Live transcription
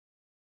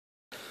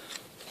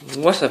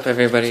What's up,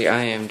 everybody?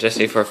 I am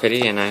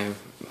Jesse450, and I'm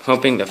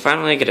hoping to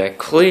finally get a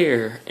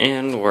clear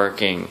and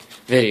working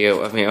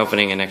video of me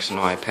opening an X and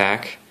Y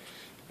pack.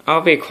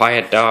 I'll be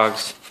quiet,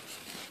 dogs.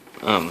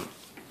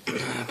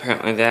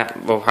 Apparently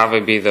that will probably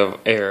be the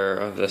error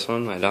of this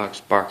one. My dog's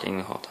barking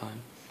the whole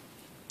time.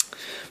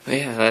 But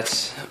yeah,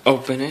 let's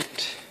open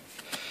it.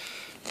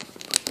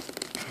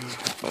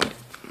 Wait.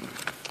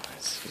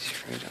 It's easier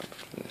for me to open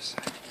from this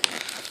side.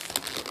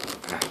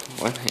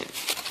 One hand.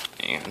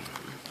 Hang on.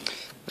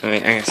 I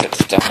guess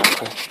it's done real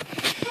quick.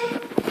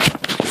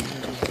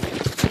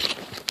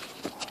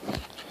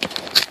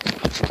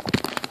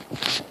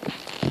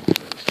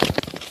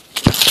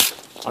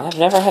 I've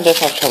never had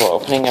this much trouble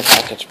opening a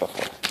package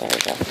before. There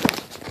we go.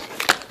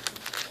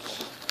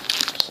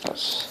 So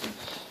let's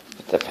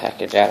get the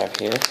package out of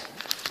here.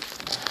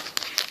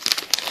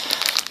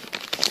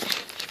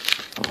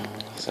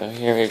 So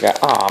here we got,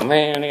 oh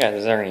man, we got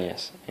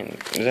Xerneas. And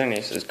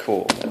Xerneas is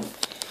cool, but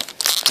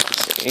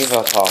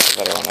Yveltal is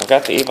the better one. I've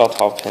got the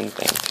Yveltal pin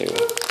thing too.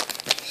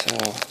 So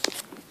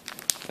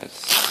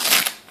let's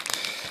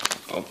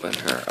open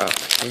her up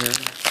here.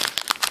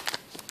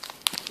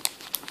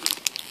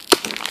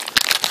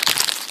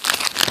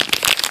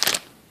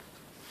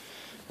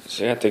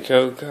 So we got the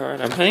code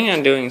card. I'm planning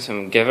on doing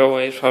some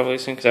giveaways probably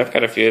soon because I've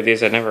got a few of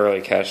these I never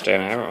really cashed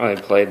in. I haven't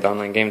really played the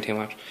online game too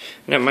much.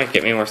 And it might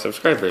get me more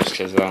subscribers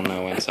because they'll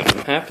know when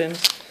something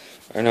happens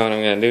or know when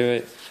I'm going to do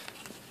it.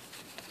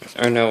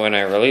 Or know when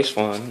I release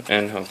one,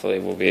 and hopefully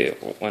we'll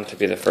want to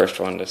be the first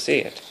one to see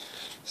it.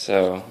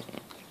 So,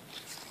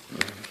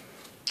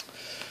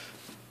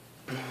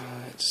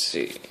 let's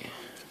see.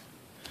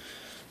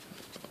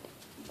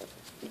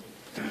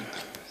 So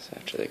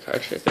after the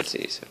card trick, let's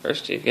see. So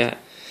first you've got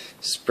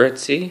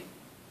Spritzee,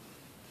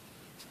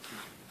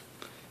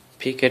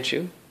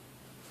 Pikachu,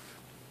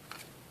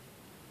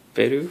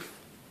 Bidoof,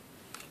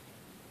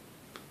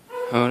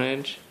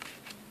 Honedge.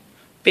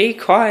 Be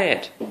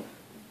quiet!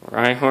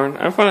 Rhyhorn.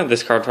 I've wanted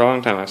this card for a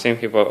long time. I've seen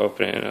people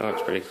open it and it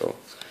looks pretty cool.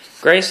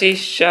 Gracie,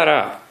 shut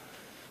up!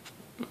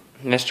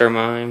 Mr.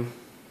 Mime.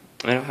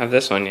 I don't have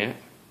this one yet.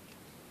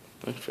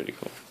 Looks pretty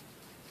cool.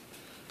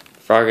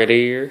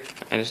 Frogadier.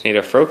 I just need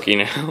a Froakie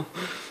now.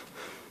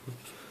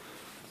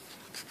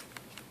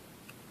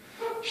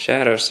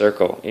 Shadow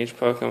Circle. Each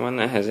Pokemon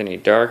that has any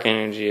dark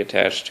energy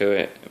attached to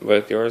it,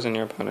 both yours and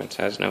your opponent's,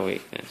 has no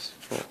weakness.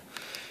 Cool.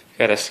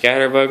 Got a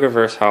Scatterbug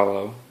Reverse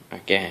Hollow.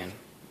 Again.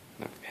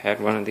 Had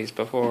one of these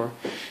before.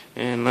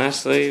 And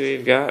lastly,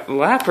 we've got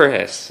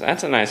Lapras.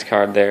 That's a nice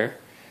card there.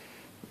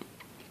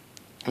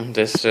 And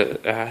just to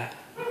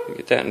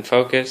get that in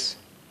focus.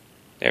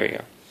 There we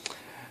go.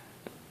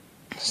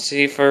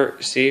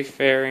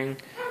 Seafaring.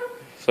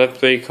 Flip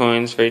 3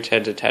 coins for each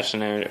head to attach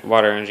a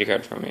water energy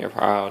card from your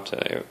pile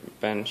to your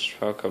bench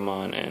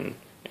Pokemon in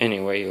any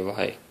way you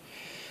like.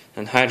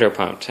 And Hydro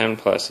Pump 10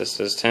 plus. This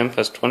is 10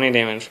 plus 20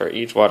 damage for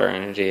each water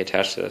energy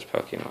attached to this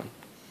Pokemon.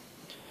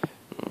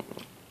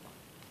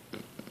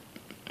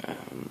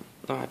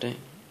 Oh dang,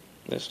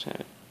 this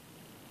time.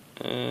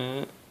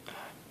 Let's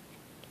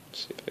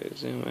see if I can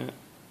zoom out.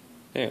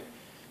 There.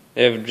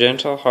 They have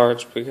gentle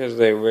hearts because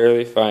they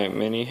rarely fight.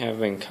 Many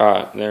have been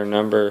caught. Their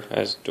number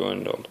has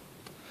dwindled.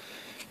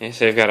 And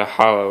so they've got a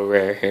hollow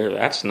rare here.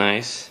 That's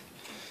nice.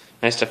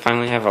 Nice to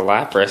finally have a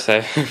Lapras.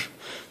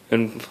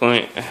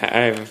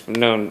 I've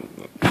known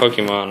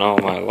Pokemon all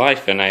my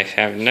life, and I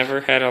have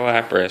never had a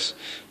Lapras,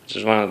 which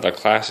is one of the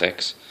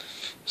classics.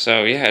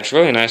 So yeah, it's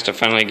really nice to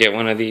finally get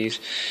one of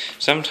these.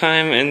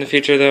 Sometime in the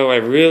future, though, I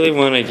really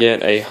want to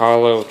get a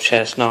hollow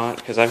Chestnut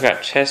because I've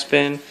got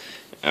Chespin,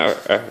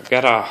 I've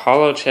got a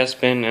hollow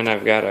Chespin, and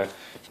I've got a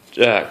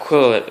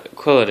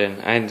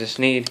Quilladin. I just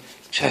need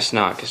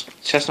Chestnut because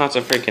Chestnut's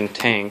a freaking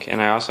tank,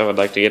 and I also would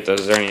like to get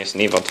those Xerneas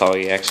and Yveltal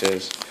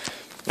EXs.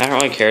 I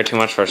don't really care too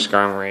much for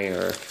Skarmory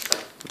or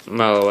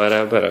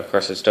Meloetta, but of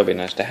course it'd still be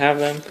nice to have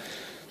them.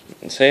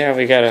 So yeah,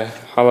 we got a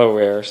hollow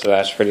rare, so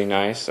that's pretty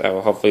nice. I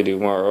will hopefully do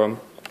more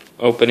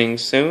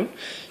openings soon.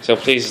 So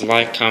please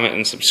like, comment,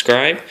 and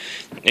subscribe.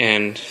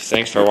 And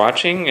thanks for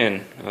watching,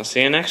 and I'll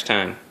see you next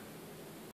time.